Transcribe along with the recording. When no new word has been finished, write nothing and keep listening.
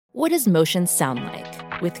What does motion sound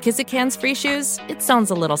like? With Kizikans free shoes, it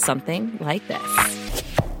sounds a little something like this.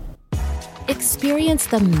 Experience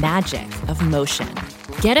the magic of motion.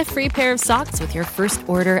 Get a free pair of socks with your first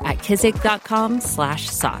order at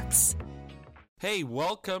kizik.com/socks. Hey,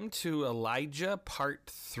 welcome to Elijah Part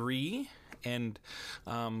 3. And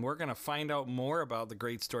we're going to find out more about the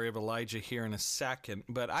great story of Elijah here in a second.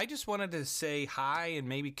 But I just wanted to say hi and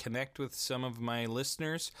maybe connect with some of my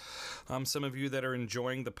listeners, some of you that are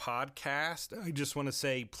enjoying the podcast. I just want to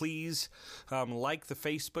say, please like the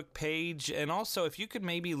Facebook page. And also, if you could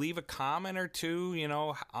maybe leave a comment or two,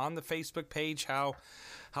 on the Facebook page, how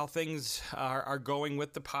things are going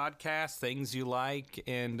with the podcast, things you like.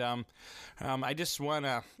 And I just want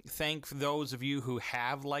to thank those of you who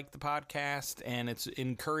have liked the podcast, and it's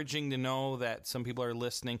encouraging to know that some people are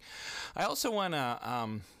listening. I also want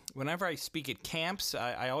to, whenever I speak at camps,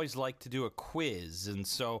 I always like to do a quiz. And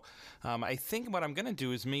so I think what I'm going to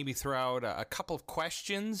do is maybe throw out a couple of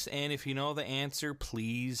questions, and if you know the answer,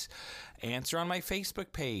 please answer on my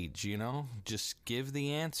Facebook page, just give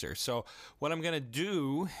the answer. So what I'm going to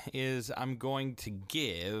do is I'm going to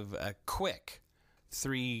give a quick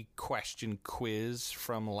 3-question quiz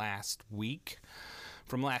from last week's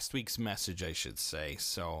message, I should say.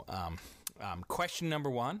 So question number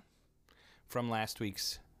 1 from last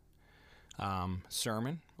week's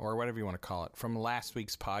sermon, or whatever you want to call it, from last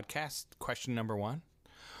week's podcast. Question number 1.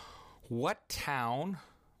 What town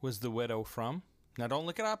was the widow from? Now, don't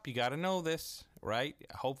look it up. You got to know this, right?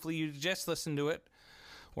 Hopefully you just listen to it,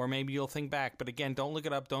 or maybe you'll think back. But again, don't look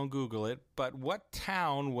it up. Don't Google it. But what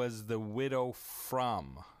town was the widow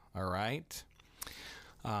from? All right?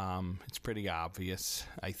 It's pretty obvious,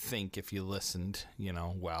 I think, if you listened,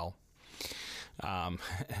 well.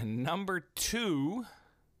 Number 2,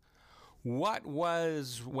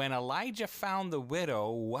 when Elijah found the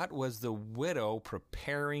widow, what was the widow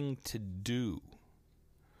preparing to do?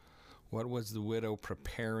 What was the widow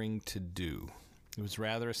preparing to do? It was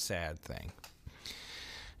rather a sad thing.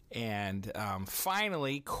 And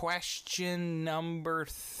finally, question number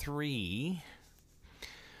 3,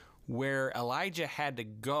 where Elijah had to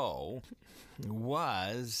go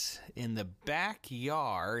was in the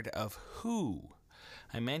backyard of who?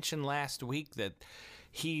 I mentioned last week that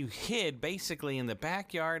he hid basically in the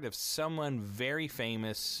backyard of someone very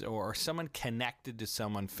famous, or someone connected to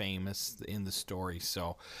someone famous in the story.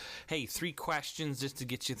 So, hey, 3 questions just to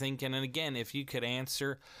get you thinking. And again, if you could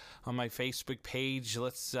answer on my Facebook page,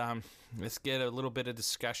 let's get a little bit of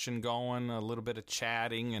discussion going, a little bit of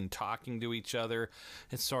chatting and talking to each other.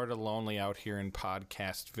 It's sort of lonely out here in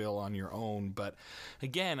Podcastville on your own. But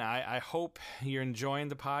again, I hope you're enjoying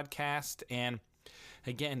the podcast. And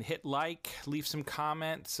again, hit like, leave some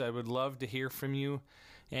comments. I would love to hear from you.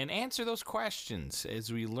 And answer those questions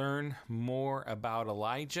as we learn more about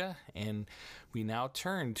Elijah. And we now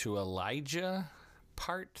turn to Elijah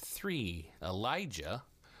Part 3, Elijah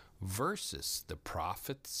versus the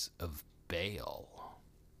prophets of Baal.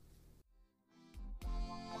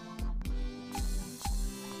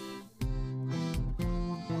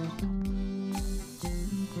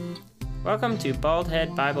 Welcome to Bald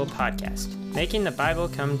Head Bible Podcast, making the Bible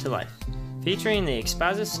come to life, featuring the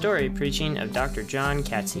exposit story preaching of Dr. John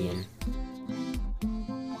Katzian.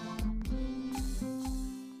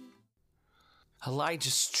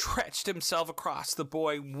 Elijah stretched himself across the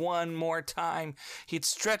boy one more time. He had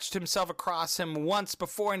stretched himself across him once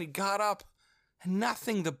before, and he got up, and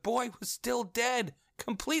nothing. The boy was still dead,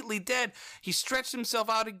 completely dead. He stretched himself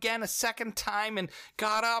out again a second time and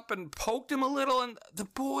got up and poked him a little, and the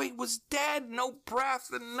boy was dead, no breath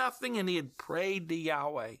and nothing, and he had prayed to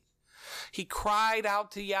Yahweh. He cried out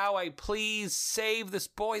to Yahweh, please save this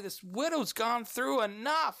boy. This widow's gone through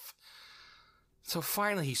enough. So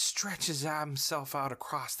finally, he stretches himself out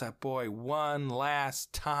across that boy one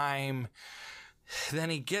last time. Then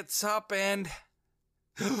he gets up and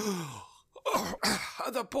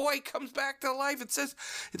the boy comes back to life. It says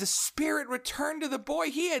the spirit returned to the boy.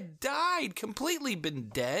 He had died, completely been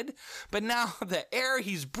dead. But now the air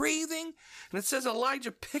he's breathing. And it says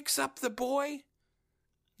Elijah picks up the boy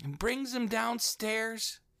and brings him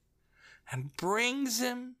downstairs and brings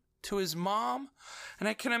him to his mom. And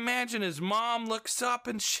I can imagine his mom looks up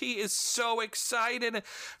and she is so excited.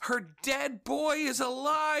 Her dead boy is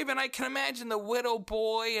alive. And I can imagine the widow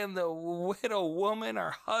boy and the widow woman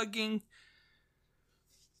are hugging.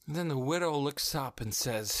 And then the widow looks up and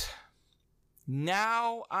says,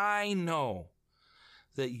 now I know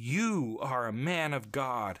that you are a man of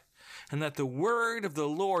God, and that the word of the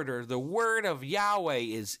Lord, or the word of Yahweh,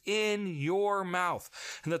 is in your mouth,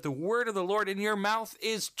 and that the word of the Lord in your mouth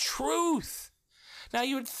is truth. Now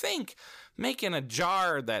you would think, making a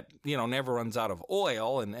jar that, never runs out of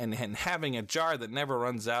oil and having a jar that never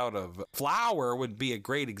runs out of flour would be a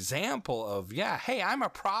great example of, hey, I'm a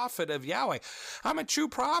prophet of Yahweh. I'm a true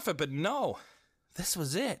prophet, but no, this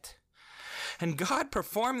was it. And God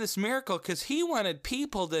performed this miracle because he wanted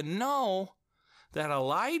people to know that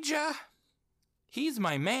Elijah, he's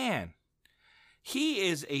my man. He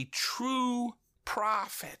is a true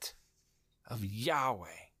prophet of Yahweh.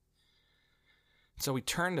 So we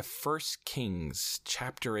turn to 1 Kings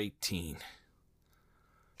chapter 18. It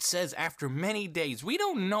says, after many days, we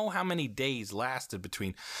don't know how many days lasted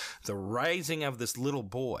between the rising of this little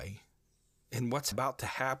boy and what's about to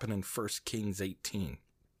happen in 1 Kings 18.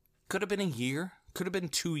 Could have been a year, could have been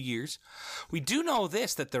 2 years. We do know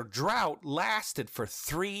this, that the drought lasted for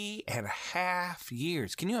 3.5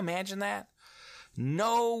 years. Can you imagine that?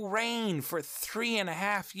 No rain for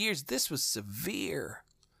 3.5 years. This was severe.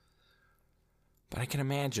 But I can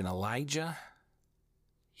imagine Elijah,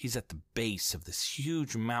 he's at the base of this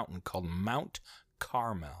huge mountain called Mount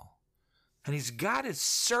Carmel. And he's got his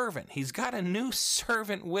servant. He's got a new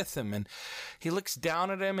servant with him. And he looks down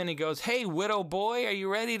at him and he goes, hey, widow boy, are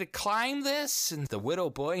you ready to climb this? And the widow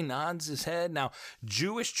boy nods his head. Now,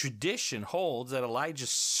 Jewish tradition holds that Elijah's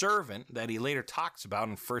servant, that he later talks about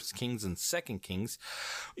in 1 Kings and 2 Kings,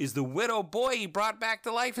 is the widow boy he brought back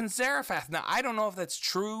to life in Zarephath. Now, I don't know if that's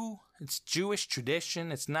true. It's Jewish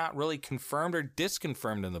tradition. It's not really confirmed or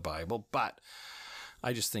disconfirmed in the Bible, but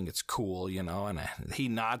I just think it's cool, and he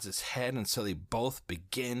nods his head, and so they both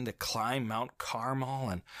begin to climb Mount Carmel,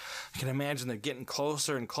 and I can imagine they're getting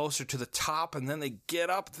closer and closer to the top, and then they get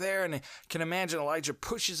up there, and I can imagine Elijah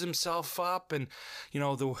pushes himself up, and,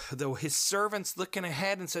 his servant's looking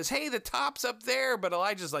ahead and says, hey, the top's up there, but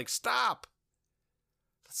Elijah's like, stop.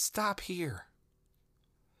 Let's stop here.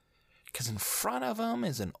 Because in front of him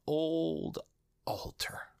is an old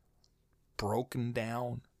altar, broken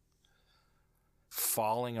down,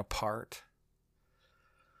 falling apart.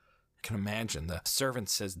 I can imagine the servant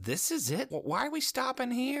says, this is it? Why are we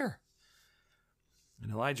stopping here?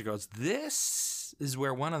 And Elijah goes, this is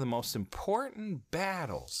where one of the most important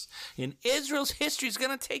battles in Israel's history is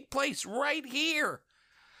going to take place, right here.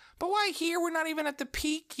 But why here? We're not even at the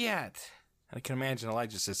peak yet. And I can imagine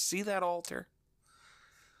Elijah says, see that altar?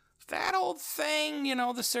 That old thing,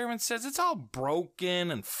 the servant says, it's all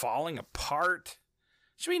broken and falling apart.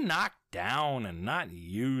 It should be knocked down and not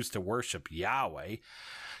used to worship Yahweh.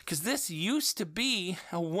 Because this used to be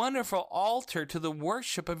a wonderful altar to the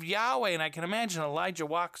worship of Yahweh. And I can imagine Elijah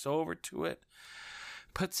walks over to it,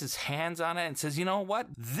 puts his hands on it and says, you know what?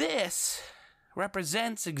 This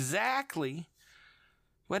represents exactly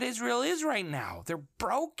what Israel is right now. They're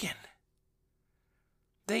broken.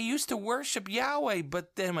 They used to worship Yahweh,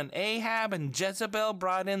 but then when Ahab and Jezebel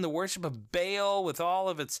brought in the worship of Baal with all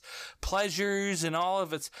of its pleasures and all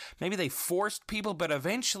of its, maybe they forced people, but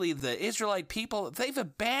eventually the Israelite people, they've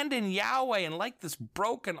abandoned Yahweh, and like this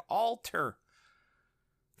broken altar,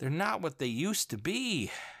 they're not what they used to be.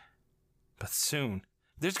 But soon,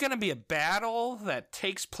 there's going to be a battle that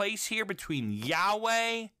takes place here between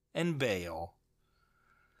Yahweh and Baal.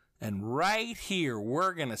 And right here,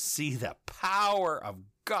 we're going to see the power of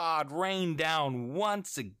God rain down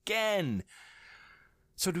once again.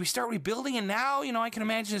 So do we start rebuilding it now? I can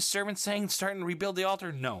imagine his servant saying, starting to rebuild the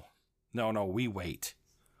altar. No, we wait.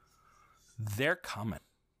 They're coming.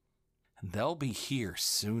 And they'll be here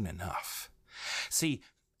soon enough. See,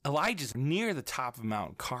 Elijah's near the top of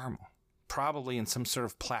Mount Carmel, probably in some sort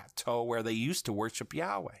of plateau where they used to worship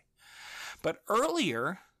Yahweh. But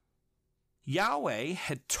earlier, Yahweh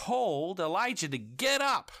had told Elijah to get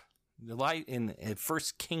up. In 1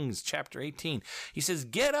 Kings chapter 18, he says,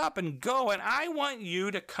 get up and go, and I want you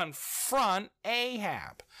to confront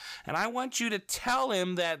Ahab. And I want you to tell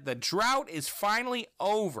him that the drought is finally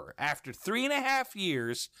over. After 3.5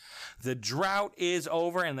 years, the drought is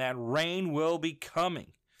over, and that rain will be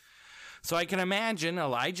coming. So I can imagine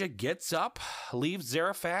Elijah gets up, leaves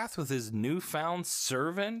Zarephath with his newfound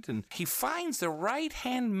servant, and he finds the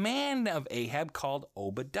right-hand man of Ahab called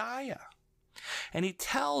Obadiah. And he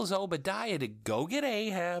tells Obadiah to go get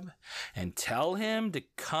Ahab and tell him to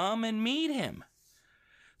come and meet him.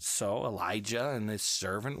 So Elijah and his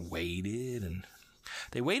servant waited, and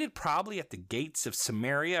they waited probably at the gates of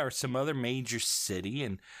Samaria or some other major city,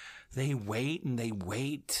 and they wait and they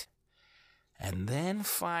wait. And then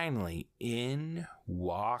finally, in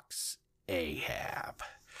walks Ahab.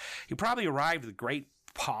 He probably arrived with great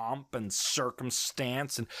pomp and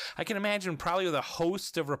circumstance, and I can imagine probably with a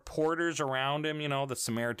host of reporters around him, the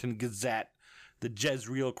Samaritan Gazette, the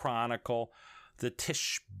Jezreel Chronicle, the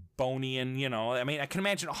Tishbonian, I mean, I can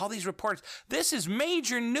imagine all these reports. This is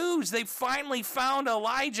major news. They finally found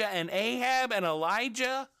Elijah, and Ahab and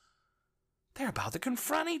Elijah, they're about to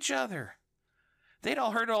confront each other. They'd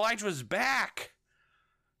all heard Elijah was back.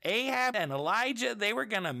 Ahab and Elijah, they were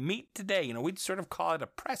going to meet today. We'd sort of call it a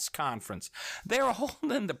press conference. They were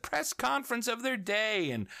holding the press conference of their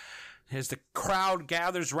day, and as the crowd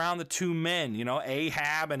gathers around the two men,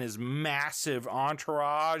 Ahab and his massive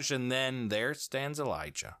entourage, and then there stands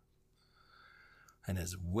Elijah and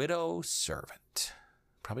his widow servant,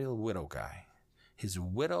 probably a widow guy, his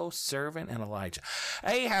widow servant and Elijah.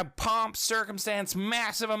 Ahab, pomp, circumstance,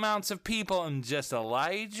 massive amounts of people, and just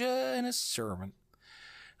Elijah and his servant.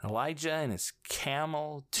 Elijah in his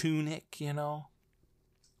camel tunic,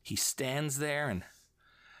 He stands there, and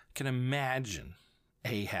I can imagine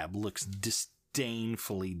Ahab looks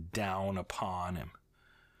disdainfully down upon him.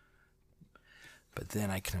 But then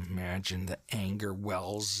I can imagine the anger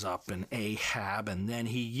wells up in Ahab, and then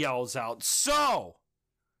he yells out, "So,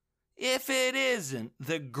 if it isn't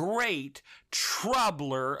the great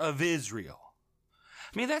troubler of Israel."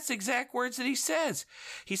 I mean, that's the exact words that he says.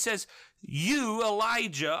 He says, "You,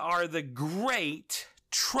 Elijah, are the great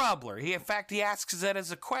troubler." In fact, he asks that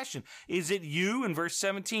as a question. Is it you, in verse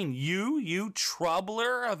 17, you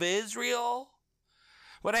troubler of Israel?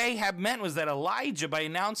 What Ahab meant was that Elijah, by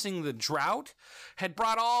announcing the drought, had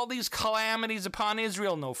brought all these calamities upon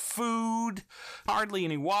Israel. No food, hardly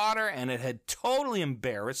any water, and it had totally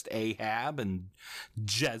embarrassed Ahab and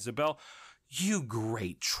Jezebel. "You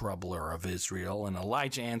great troubler of Israel." And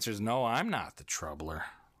Elijah answers, "No, I'm not the troubler.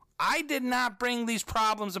 I did not bring these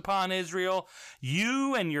problems upon Israel.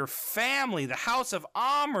 You and your family, the house of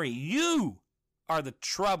Omri, you are the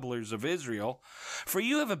troublers of Israel. For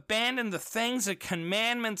you have abandoned the things and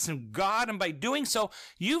commandments of God, and by doing so,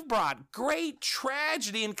 you've brought great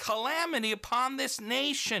tragedy and calamity upon this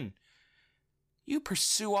nation. You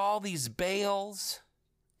pursue all these Baals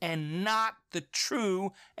and not the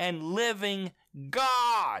true and living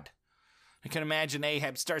God." I can imagine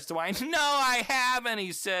Ahab starts to whine. "No, I haven't,"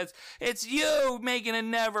 he says. "It's you making it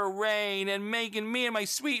never rain and making me and my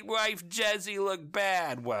sweet wife Jezzy look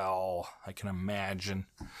bad." Well, I can imagine.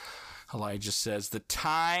 Elijah says, "The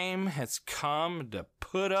time has come to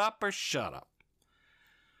put up or shut up.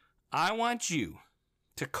 I want you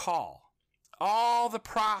to call all the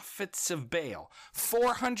prophets of Baal,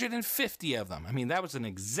 450 of them." I mean, that was an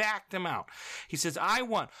exact amount. He says, "I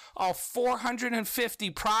want all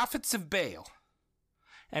 450 prophets of Baal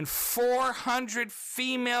and 400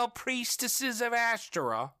 female priestesses of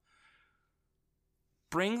Ashtoreth.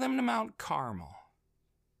 Bring them to Mount Carmel."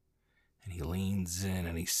 And he leans in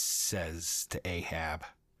and he says to Ahab,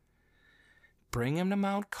 "Bring him to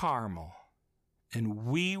Mount Carmel, and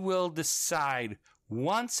we will decide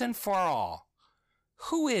once and for all,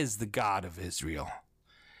 who is the God of Israel?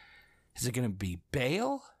 Is it going to be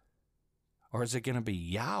Baal, or is it going to be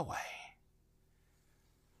Yahweh?"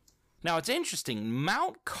 Now, it's interesting.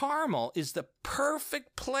 Mount Carmel is the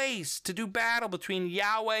perfect place to do battle between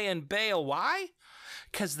Yahweh and Baal. Why?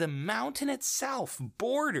 Because the mountain itself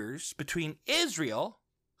borders between Israel,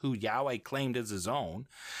 who Yahweh claimed as his own,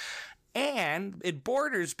 and it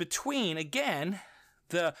borders between, again,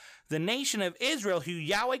 the nation of Israel, who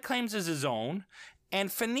Yahweh claims as his own, and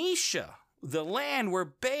Phoenicia, the land where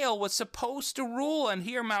Baal was supposed to rule. And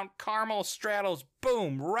here Mount Carmel straddles,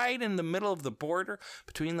 boom, right in the middle of the border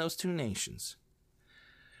between those two nations.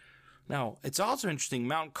 Now, it's also interesting,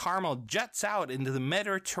 Mount Carmel juts out into the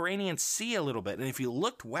Mediterranean Sea a little bit. And if you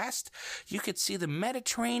looked west, you could see the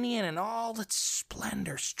Mediterranean and all its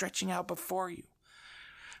splendor stretching out before you.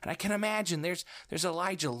 And I can imagine there's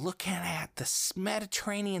Elijah looking at the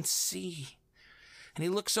Mediterranean Sea. And he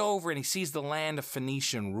looks over and he sees the land of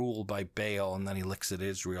Phoenicia ruled by Baal, and then he looks at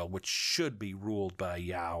Israel, which should be ruled by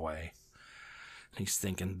Yahweh. And he's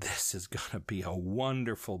thinking, this is going to be a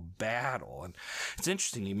wonderful battle. And it's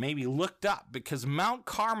interesting, he maybe looked up because Mount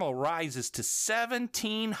Carmel rises to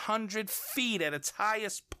 1,700 feet at its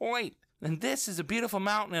highest point. And this is a beautiful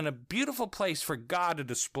mountain and a beautiful place for God to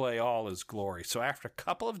display all his glory. So after a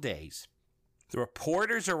couple of days, the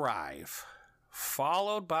reporters arrive,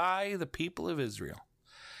 followed by the people of Israel.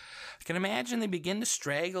 I can imagine they begin to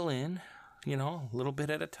straggle in, a little bit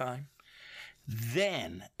at a time.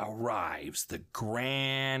 Then arrives the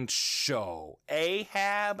grand show.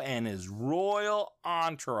 Ahab and his royal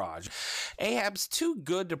entourage. Ahab's too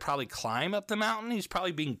good to probably climb up the mountain. He's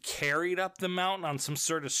probably being carried up the mountain on some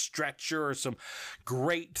sort of stretcher or some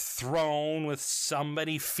great throne with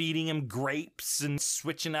somebody feeding him grapes and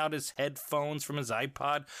switching out his headphones from his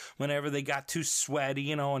iPod whenever they got too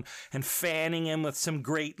sweaty, and fanning him with some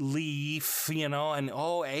great leaf, and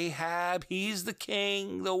Ahab, he's the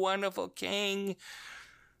king, the wonderful king.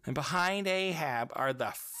 And behind Ahab are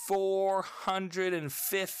the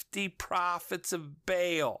 450 prophets of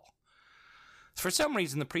Baal. For some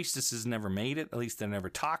reason, the priestesses never made it. At least they're never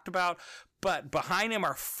talked about. But behind him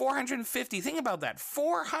are 450. Think about that.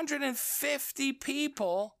 450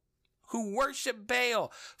 people who worship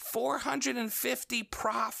Baal. 450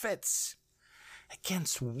 prophets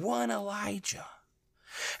against one Elijah.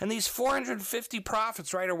 And these 450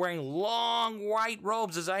 prophets, right, are wearing long white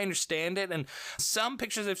robes, as I understand it, and some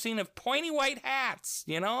pictures I've seen of pointy white hats,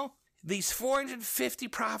 These 450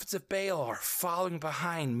 prophets of Baal are following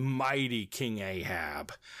behind mighty King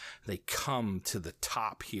Ahab. They come to the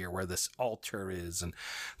top here where this altar is, and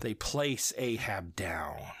they place Ahab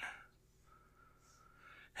down.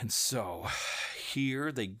 And so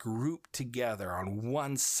here they group together on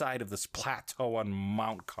one side of this plateau on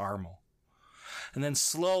Mount Carmel. And then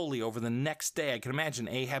slowly over the next day, I can imagine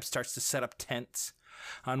Ahab starts to set up tents.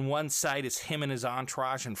 On one side is him and his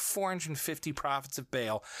entourage and 450 prophets of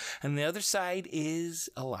Baal. And the other side is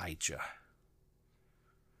Elijah.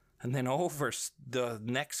 And then over the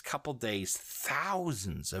next couple days,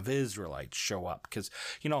 thousands of Israelites show up because,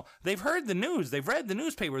 they've heard the news. They've read the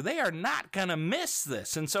newspaper. They are not going to miss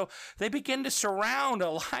this. And so they begin to surround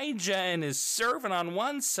Elijah and his servant on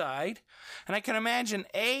one side. And I can imagine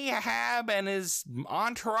Ahab and his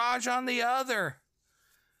entourage on the other.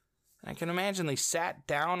 I can imagine they sat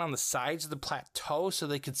down on the sides of the plateau so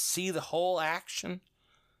they could see the whole action.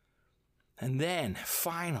 And then,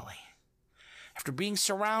 finally, after being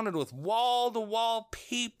surrounded with wall-to-wall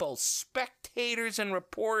people, spectators and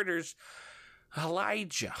reporters,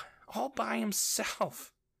 Elijah, all by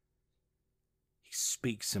himself, he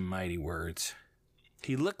speaks some mighty words.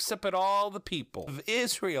 He looks up at all the people of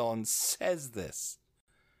Israel and says this: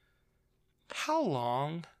 "How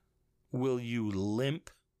long will you limp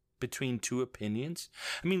between two opinions?"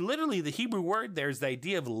 I mean, literally, the Hebrew word there is the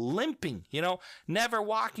idea of limping, never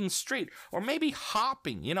walking straight, or maybe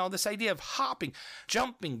hopping, this idea of hopping,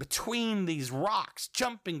 jumping between these rocks,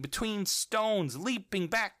 jumping between stones, leaping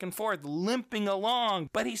back and forth, limping along.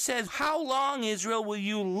 But he says, how long, Israel, will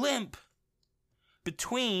you limp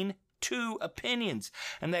between two opinions?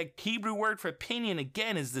 And that Hebrew word for opinion,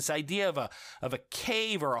 again, is this idea of a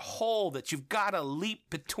cave or a hole that you've got to leap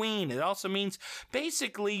between. It also means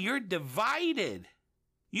basically you're divided.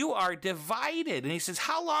 You are divided. And he says,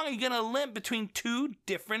 how long are you going to limp between two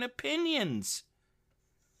different opinions?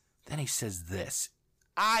 Then he says this: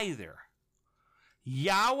 either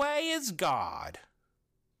Yahweh is God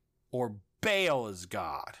or Baal is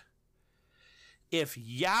God. If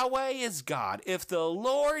Yahweh is God, if the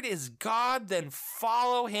Lord is God, then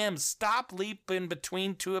follow him. Stop leaping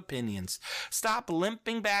between two opinions. Stop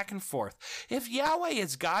limping back and forth. If Yahweh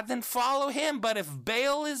is God, then follow him. But if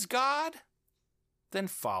Baal is God, then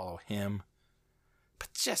follow him.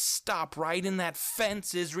 But just stop right in that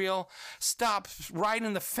fence, Israel. Stop right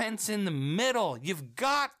in the fence in the middle. You've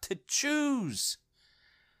got to choose.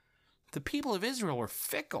 The people of Israel were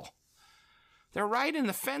fickle. They're right in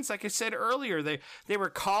the fence, like I said earlier. They were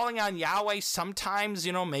calling on Yahweh sometimes,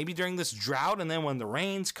 maybe during this drought, and then when the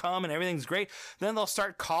rains come and everything's great, then they'll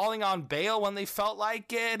start calling on Baal when they felt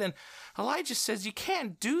like it. And Elijah says, you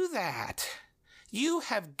can't do that. You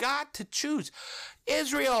have got to choose.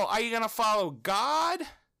 Israel, are you going to follow God,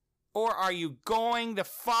 or are you going to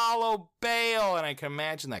follow Baal? And I can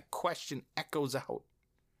imagine that question echoes out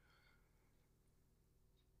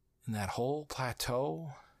in that whole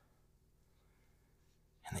plateau.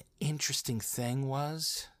 And the interesting thing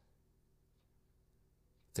was,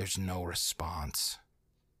 there's no response.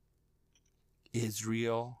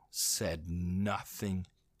 Israel said nothing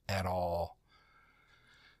at all.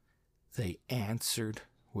 They answered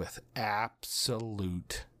with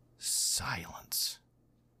absolute silence.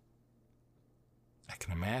 I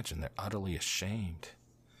can imagine they're utterly ashamed.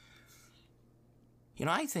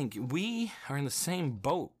 I think we are in the same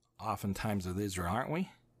boat oftentimes with Israel, aren't we?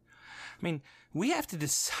 I mean, we have to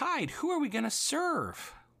decide, who are we going to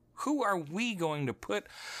serve? Who are we going to put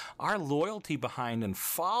our loyalty behind and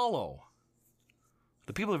follow?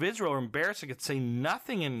 The people of Israel are embarrassed. They could say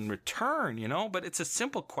nothing in return, but it's a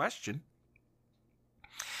simple question.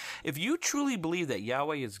 If you truly believe that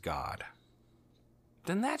Yahweh is God,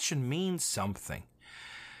 then that should mean something.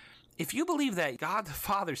 If you believe that God the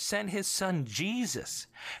Father sent his son Jesus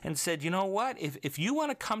and said, you know what, if you want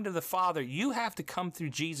to come to the Father, you have to come through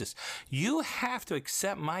Jesus. You have to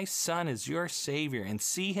accept my son as your Savior and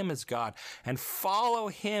see him as God and follow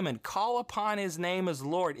him and call upon his name as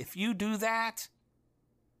Lord. If you do that,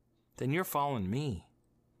 then you're following me.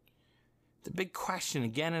 The big question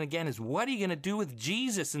again and again is, what are you going to do with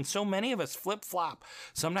Jesus? And so many of us flip-flop.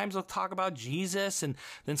 Sometimes we'll talk about Jesus, and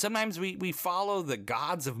then sometimes we follow the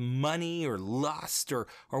gods of money or lust or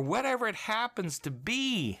whatever it happens to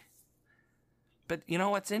be. But you know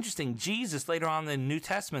what's interesting? Jesus later on in the New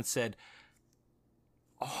Testament said,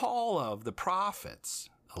 all of the prophets,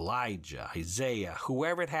 Elijah, Isaiah,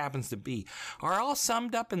 whoever it happens to be, are all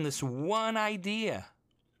summed up in this one idea,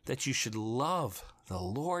 that you should love the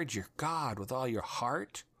Lord your God with all your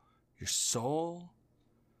heart, your soul,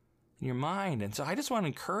 and your mind. And so I just want to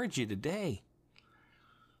encourage you today.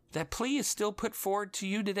 That plea is still put forward to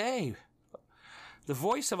you today. The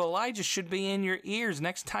voice of Elijah should be in your ears.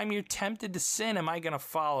 Next time you're tempted to sin, am I going to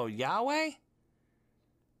follow Yahweh?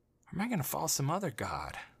 Or am I going to follow some other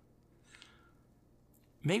God?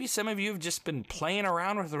 Maybe some of you have just been playing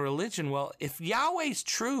around with religion. Well, if Yahweh's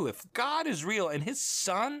true, if God is real and his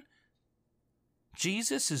son,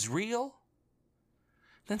 Jesus, is real,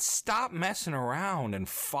 then stop messing around and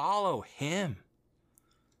follow him.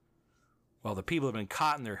 Well, the people have been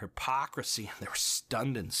caught in their hypocrisy and they were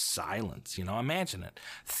stunned in silence. Imagine it.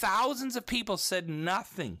 Thousands of people said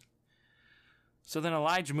nothing. So then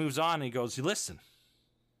Elijah moves on and he goes, listen,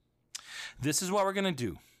 this is what we're going to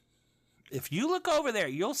do. If you look over there,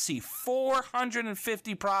 you'll see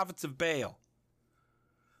 450 prophets of Baal,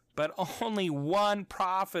 but only one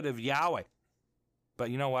prophet of Yahweh. But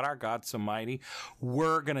you know what? Our God's so mighty.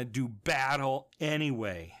 We're going to do battle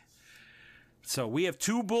anyway. So we have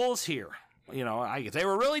 2 bulls here. They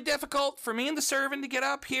were really difficult for me and the servant to get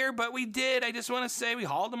up here, but we did. I just want to say we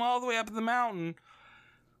hauled them all the way up the mountain.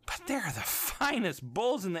 But they're the finest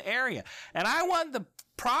bulls in the area. And I want the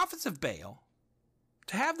prophets of Baal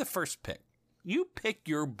to have the first pick. You pick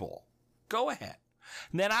your bull. Go ahead.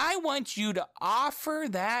 And then I want you to offer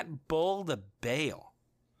that bull to Baal.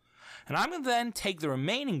 And I'm going to then take the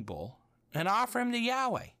remaining bull and offer him to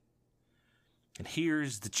Yahweh. And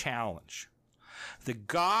here's the challenge. The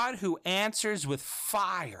God who answers with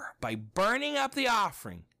fire by burning up the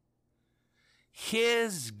offering,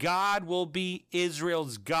 his God will be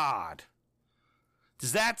Israel's God.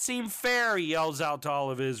 Does that seem fair? He yells out to all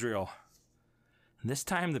of Israel. And this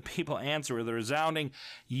time the people answer with a resounding,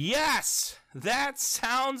 yes, that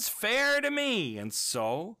sounds fair to me. And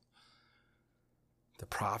so the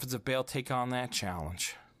prophets of Baal take on that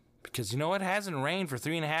challenge. Because it hasn't rained for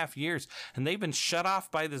 3.5 years, and they've been shut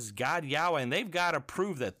off by this God Yahweh, and they've got to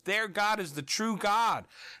prove that their God is the true God.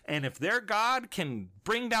 And if their God can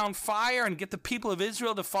bring down fire and get the people of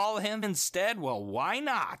Israel to follow him instead, well, why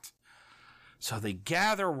not? So they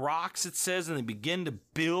gather rocks, it says, and they begin to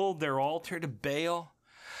build their altar to Baal.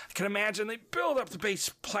 I can imagine they build up the base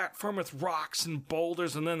platform with rocks and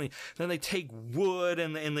boulders, and then they take wood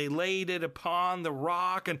and they laid it upon the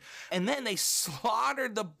rock, and then they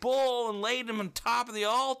slaughtered the bull and laid him on top of the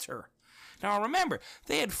altar. Now remember,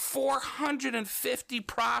 they had 450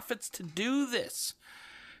 prophets to do this.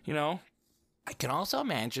 I can also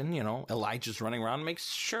imagine, Elijah's running around and makes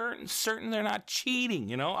certain they're not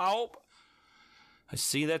cheating, I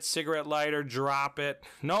see that cigarette lighter, drop it.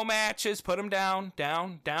 No matches, put them down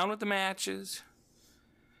with the matches.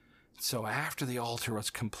 So after the altar was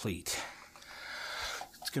complete,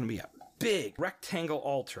 it's going to be a big rectangle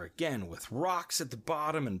altar, again with rocks at the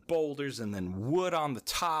bottom and boulders, and then wood on the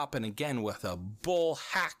top, and again with a bull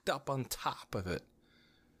hacked up on top of it.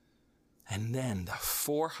 And then the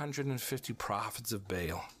 450 prophets of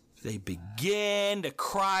Baal, they begin to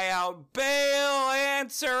cry out, Baal,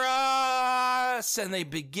 answer us! And they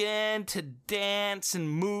begin to dance and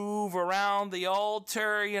move around the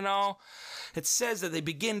altar, It says that they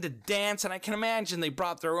begin to dance, and I can imagine they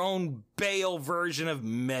brought their own Baal version of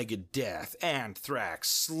Megadeth, Anthrax,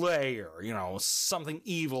 Slayer, something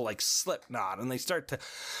evil like Slipknot, and they start to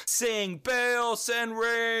sing, Baal, send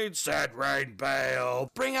rain,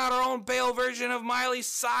 Baal. Bring out our own Baal version of Miley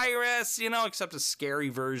Cyrus, except a scary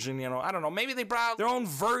version, I don't know. Maybe they brought out their own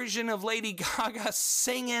version of Lady Gaga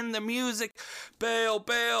singing the music, Baal,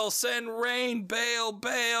 Baal, send rain, Baal,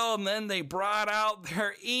 Baal, and then they brought out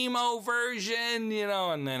their emo version,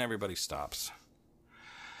 and then everybody stops.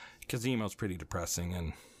 Because emo's pretty depressing,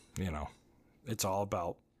 and, it's all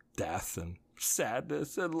about death and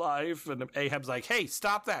sadness in life. And Ahab's like, hey,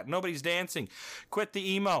 stop that. Nobody's dancing. Quit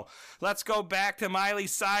the emo. Let's go back to Miley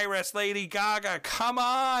Cyrus, Lady Gaga. Come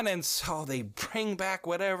on. And so they bring back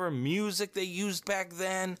whatever music they used back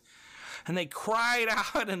then. And they cried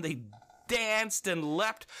out and they danced and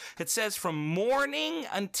leapt. It says from morning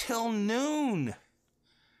until noon.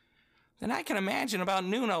 And I can imagine about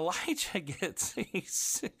noon, Elijah gets,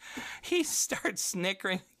 he starts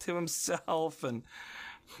snickering to himself and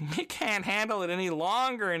he can't handle it any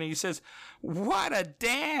longer. And he says, what a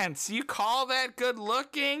dance. You call that good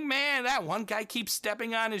looking? Man, that one guy keeps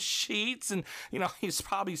stepping on his sheets. And, he's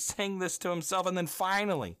probably saying this to himself. And then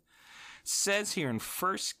finally, it says here in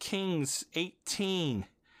 1 Kings 18,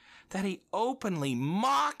 that he openly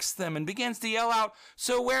mocks them and begins to yell out,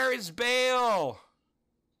 so where is Baal?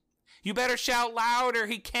 You better shout louder.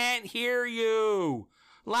 He can't hear you.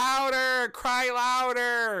 Louder, cry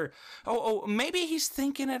louder. Oh, maybe he's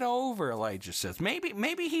thinking it over, Elijah says.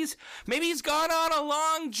 Maybe he's gone on a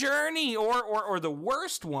long journey, or the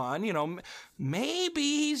worst one, maybe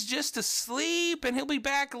he's just asleep and he'll be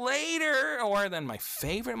back later. Or then my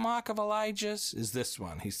favorite mock of Elijah's is this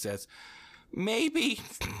one. He says, maybe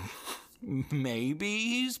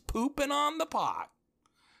he's pooping on the pot.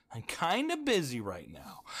 I'm kind of busy right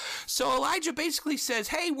now. So Elijah basically says,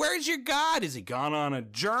 hey, where's your God? Is he gone on a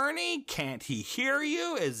journey? Can't he hear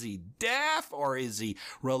you? Is he deaf? Or is he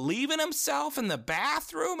relieving himself in the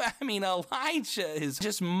bathroom? I mean, Elijah is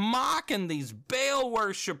just mocking these Baal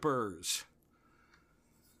worshipers.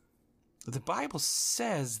 The Bible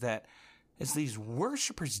says that as these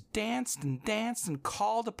worshipers danced and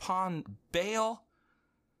called upon Baal,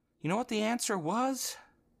 you know what the answer was?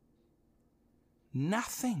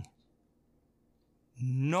 Nothing.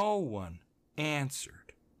 No one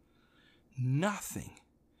answered. Nothing.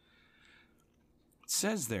 It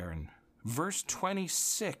says there in verse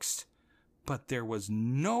 26, but there was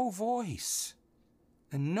no voice,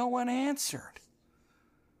 and no one answered.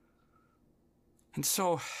 And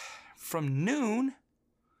so from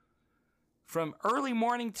early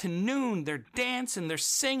morning to noon, they're dancing, they're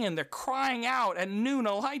singing, they're crying out. At noon,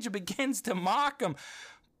 Elijah begins to mock them.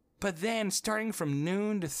 But then, starting from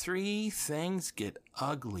noon to 3, things get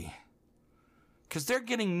ugly. Because they're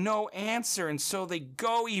getting no answer, and so they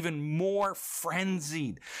go even more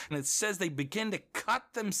frenzied. And it says they begin to cut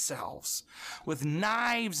themselves with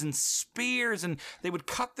knives and spears, and they would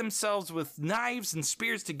cut themselves with knives and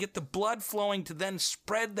spears to get the blood flowing, to then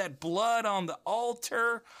spread that blood on the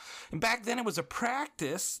altar. And back then it was a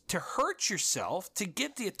practice to hurt yourself to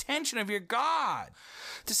get the attention of your God.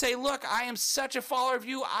 To say, look, I am such a follower of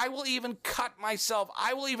you, I will even cut myself.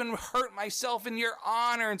 I will even hurt myself in your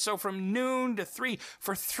honor. And so from noon to 3,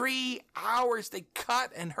 for 3 hours, they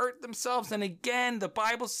cut and hurt themselves. And again, the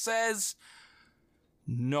Bible says,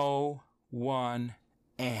 no one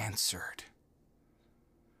answered.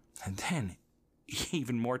 And then,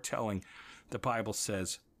 even more telling, the Bible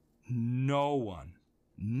says, no one.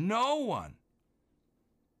 In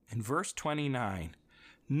verse 29,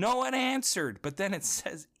 no one answered. But then it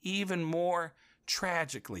says even more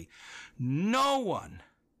tragically, no one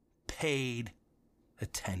paid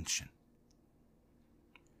attention.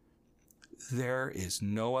 There is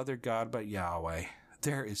no other God but Yahweh.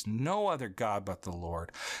 There is no other God but the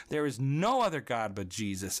Lord. There is no other God but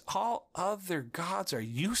Jesus. All other gods are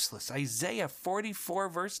useless. Isaiah 44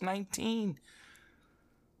 verse 19.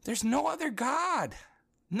 There's no other God.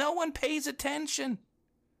 No one pays attention.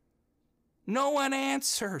 No one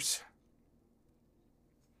answers.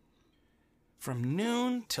 From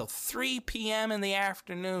noon till 3 p.m. in the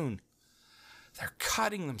afternoon, they're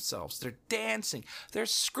cutting themselves, they're dancing, they're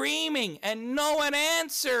screaming, and no one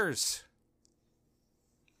answers.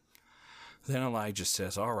 Then Elijah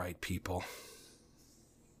says, all right, people,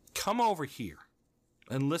 come over here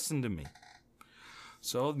and listen to me.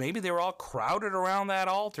 So maybe they were all crowded around that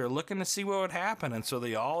altar looking to see what would happen. And so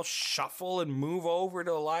they all shuffle and move over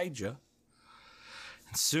to Elijah.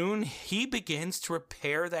 And soon he begins to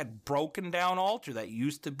repair that broken down altar that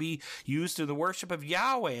used to be used to the worship of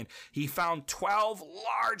Yahweh. And he found 12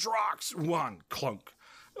 large rocks. 1, clunk.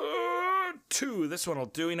 2, this one will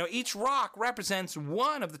do. Each rock represents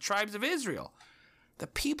one of the tribes of Israel, the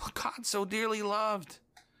people God so dearly loved.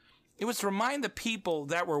 It was to remind the people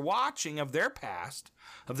that were watching of their past,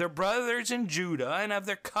 of their brothers in Judah, and of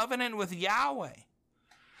their covenant with Yahweh.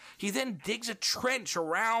 He then digs a trench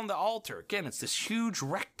around the altar. Again, it's this huge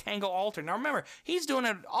rectangle altar. Now remember, he's doing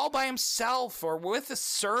it all by himself or with a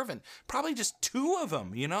servant. Probably just 2 of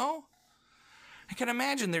them, I can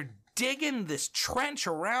imagine they're digging this trench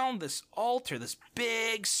around this altar, this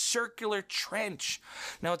big circular trench.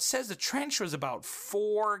 Now, it says the trench was about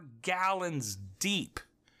 4 gallons deep.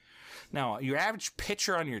 Now, your average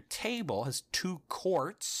pitcher on your table has 2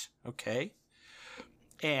 quarts, okay?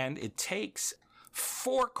 And it takes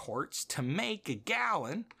 4 quarts to make a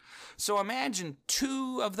gallon. So imagine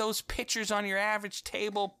 2 of those pitchers on your average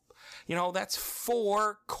table. That's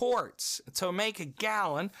 4 quarts to make a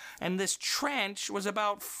gallon, and this trench was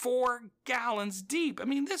about 4 gallons deep. I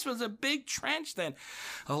mean, this was a big trench that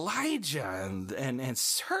Elijah and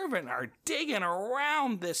servant are digging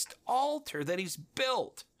around this altar that he's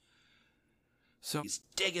built. So he's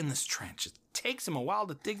digging this trench. It takes him a while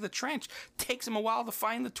to dig the trench. It takes him a while to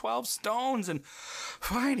find the 12 stones. And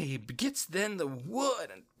finally, he gets then the wood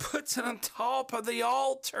and puts it on top of the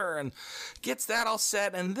altar and gets that all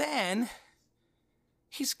set. And then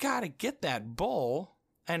he's got to get that bull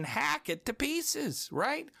and hack it to pieces,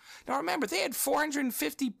 right? Now remember, they had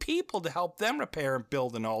 450 people to help them repair and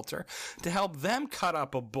build an altar, to help them cut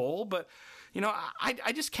up a bull. But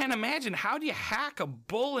I just can't imagine, how do you hack a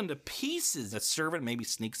bull into pieces? A servant maybe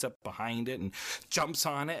sneaks up behind it and jumps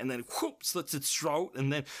on it and then whoop, slits its throat,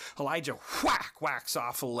 and then Elijah whacks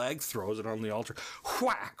off a leg, throws it on the altar,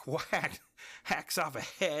 whack, hacks off a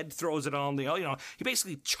head, throws it on the, he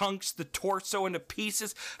basically chunks the torso into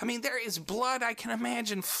pieces. I mean, there is blood, I can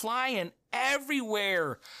imagine, flying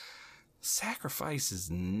everywhere. Sacrifice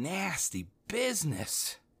is nasty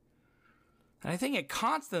business. And I think it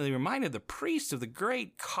constantly reminded the priest of the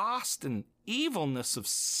great cost and evilness of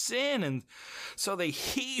sin. And so they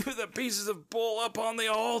heave the pieces of bull up on the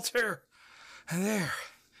altar. And there,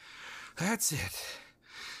 that's it.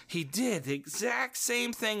 He did the exact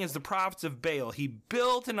same thing as the prophets of Baal. He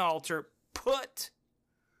built an altar, put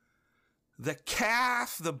the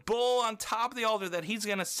calf, the bull, on top of the altar that he's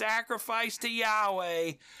going to sacrifice to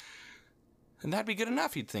Yahweh. And that'd be good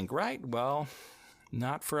enough, you'd think, right? Well,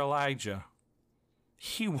 not for Elijah.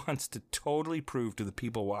 He wants to totally prove to the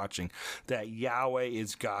people watching that Yahweh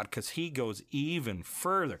is God, because he goes even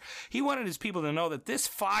further. He wanted his people to know that this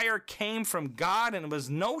fire came from God and it was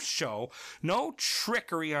no show, no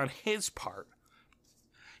trickery on his part.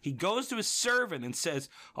 He goes to his servant and says,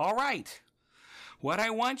 all right, what I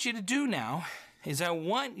want you to do now is I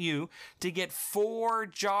want you to get 4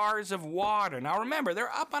 jars of water. Now remember, they're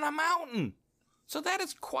up on a mountain, so that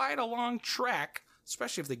is quite a long trek,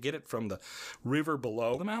 especially if they get it from the river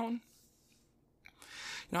below the mountain.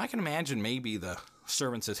 I can imagine maybe the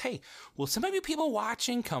servant says, hey, will some of you people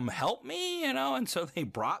watching come help me? And so they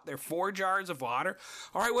brought their 4 jars of water.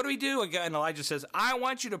 All right, what do we do? Again, Elijah says, I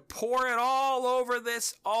want you to pour it all over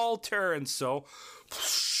this altar. And so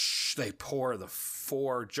they pour the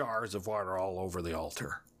 4 jars of water all over the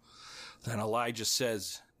altar. Then Elijah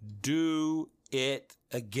says, do it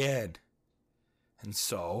again. And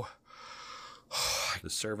so the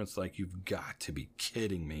servant's like, you've got to be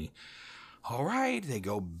kidding me. All right, they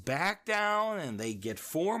go back down and they get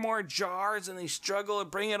 4 more jars and they struggle to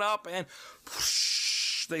bring it up and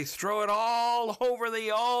whoosh, they throw it all over the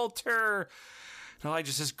altar. And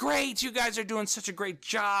Elijah says, great, you guys are doing such a great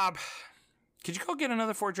job. Could you go get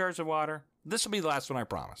another 4 jars of water? This will be the last one, I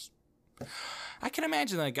promise. I can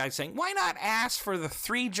imagine that guy saying, why not ask for the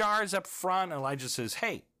 3 jars up front? And Elijah says,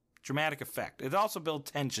 hey, dramatic effect. It also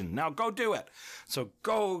builds tension. Now go do it. So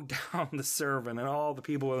go down the servant and all the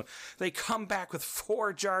people. They come back with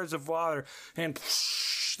 4 jars of water and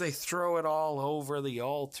they throw it all over the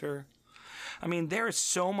altar. I mean, there is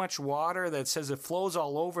so much water that says it flows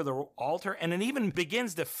all over the altar, and it even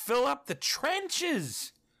begins to fill up the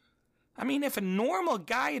trenches. I mean, if a normal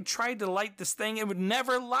guy had tried to light this thing, it would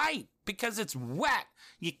never light because it's wet.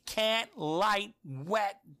 You can't light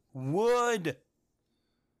wet wood.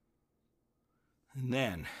 And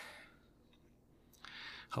then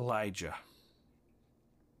Elijah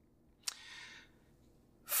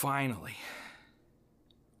finally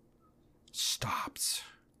stops.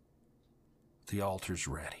 The altar's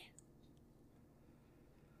ready.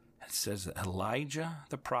 It says that Elijah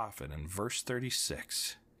the prophet in verse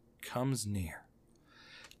 36 comes near.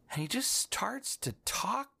 And he just starts to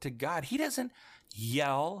talk to God. He doesn't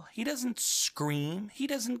yell. He doesn't scream. He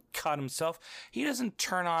doesn't cut himself. He doesn't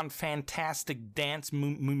turn on fantastic dance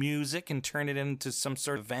music and turn it into some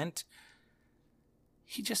sort of event.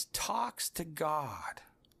 He just talks to God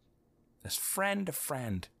as friend to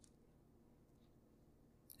friend,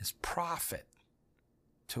 as prophet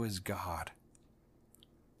to his God.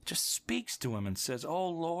 Just speaks to him and says, "Oh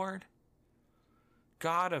Lord,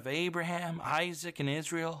 God of Abraham, Isaac, and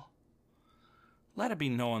Israel, let it be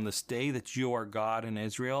known this day that you are God in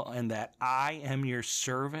Israel and that I am your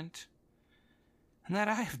servant, and that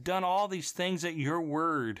I have done all these things at your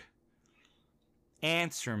word.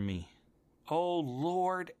 Answer me, O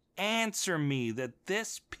Lord, answer me, that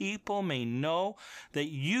this people may know that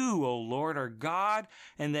you, O Lord, are God,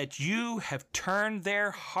 and that you have turned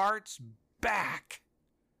their hearts back.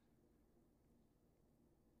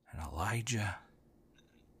 And Elijah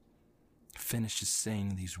finishes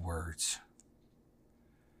saying these words,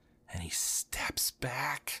 and he steps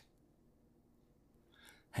back,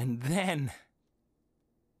 and then,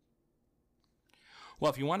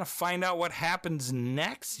 well, if you want to find out what happens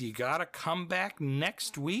next, you got to come back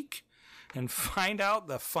next week and find out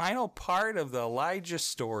the final part of the Elijah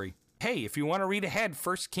story. Hey, if you want to read ahead,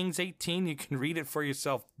 1 Kings 18, you can read it for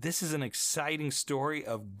yourself. This is an exciting story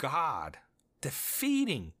of God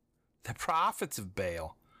defeating the prophets of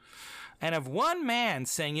Baal, and of one man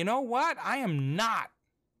saying, you know what? I am not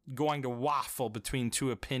going to waffle between two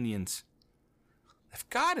opinions. If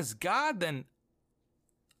God is God, then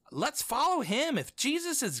let's follow him. If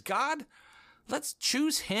Jesus is God, let's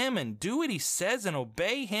choose him and do what he says and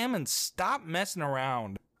obey him and stop messing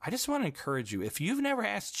around. I just want to encourage you, if you've never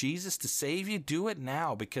asked Jesus to save you, do it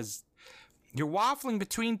now, because you're waffling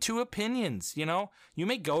between two opinions. You know, you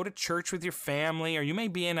may go to church with your family, or you may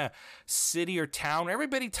be in a city or town where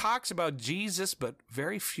everybody talks about Jesus, but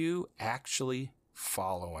very few actually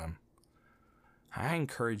follow him. I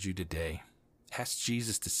encourage you today, ask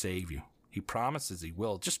Jesus to save you. He promises he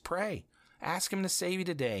will. Just pray. Ask him to save you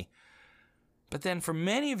today. But then for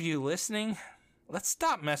many of you listening, let's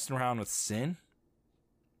stop messing around with sin.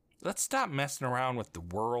 Let's stop messing around with the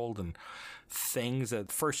world and things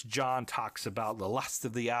that 1 John talks about, the lust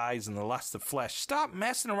of the eyes and the lust of flesh. Stop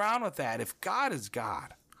messing around with that. If God is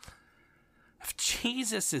God, if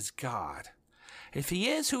Jesus is God, if he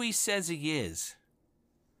is who he says he is,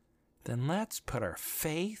 then let's put our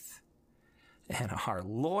faith and our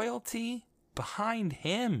loyalty behind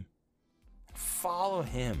him. Follow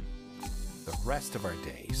him the rest of our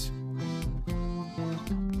days.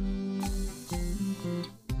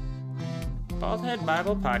 Baldhead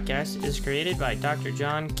Bible Podcast is created by Dr.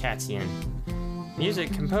 John Katzian.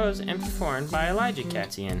 Music composed and performed by Elijah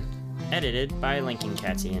Katzian. Edited by Lincoln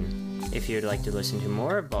Katzian. If you would like to listen to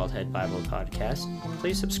more of Baldhead Bible Podcast,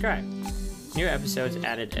 please subscribe. New episodes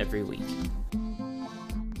added every week.